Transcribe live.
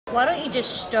why don't you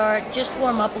just start, just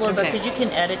warm up a little bit, Okay. because you can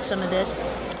edit some of this.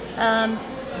 Right.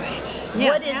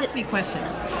 Yes, What is ask it? me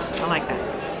questions. I like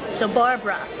that. So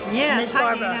Barbara. Yes, Miss hi,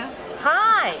 Barbara. Dana.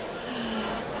 Hi.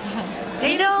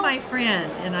 Dana's know- my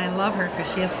friend, and I love her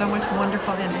because she has so much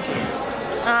wonderful energy.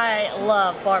 I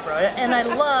love Barbara, and I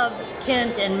love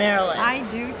Kent and Marilyn. I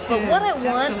do too. But what I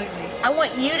want, Absolutely. I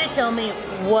want you to tell me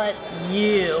what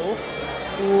you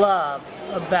love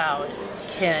about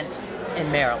Kent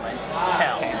and Marilyn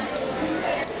Pels.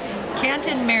 Kent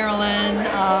and Marilyn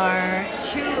are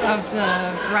two of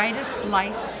the brightest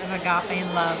lights of agape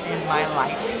love in my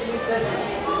life.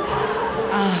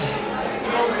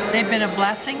 They've been a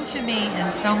blessing to me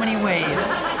in so many ways.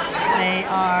 They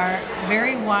are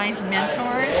very wise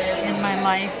mentors in my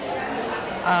life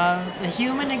of the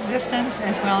human existence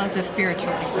as well as the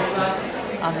spiritual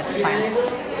existence on this planet.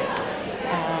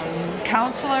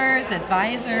 Counselors,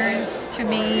 advisors to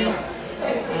me,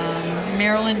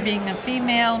 Marilyn being a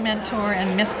female mentor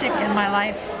and mystic in my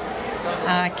life,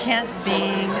 Kent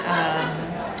being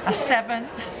a 7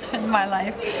 in my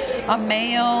life, a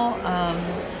male,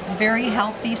 very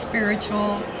healthy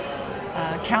spiritual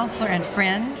counselor and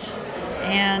friend,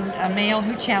 and a male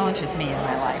who challenges me in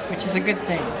my life, which is a good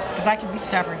thing because I can be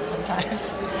stubborn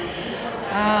sometimes.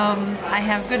 I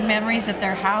have good memories at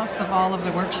their house of all of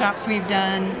the workshops we've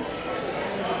done.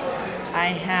 I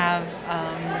have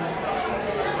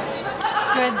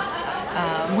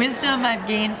good wisdom I've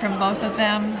gained from both of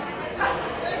them.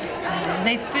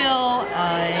 They fill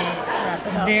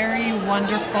a very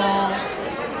wonderful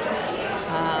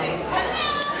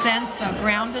sense of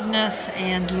groundedness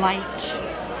and light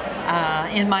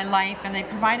in my life, and they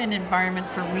provide an environment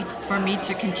for me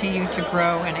to continue to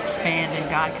grow and expand in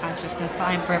God consciousness.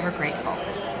 I am forever grateful.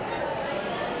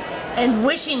 And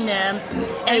wishing them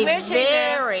a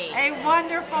a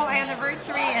wonderful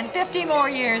anniversary and 50 more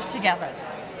years together.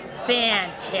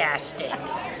 fantastic.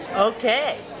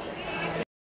 Okay.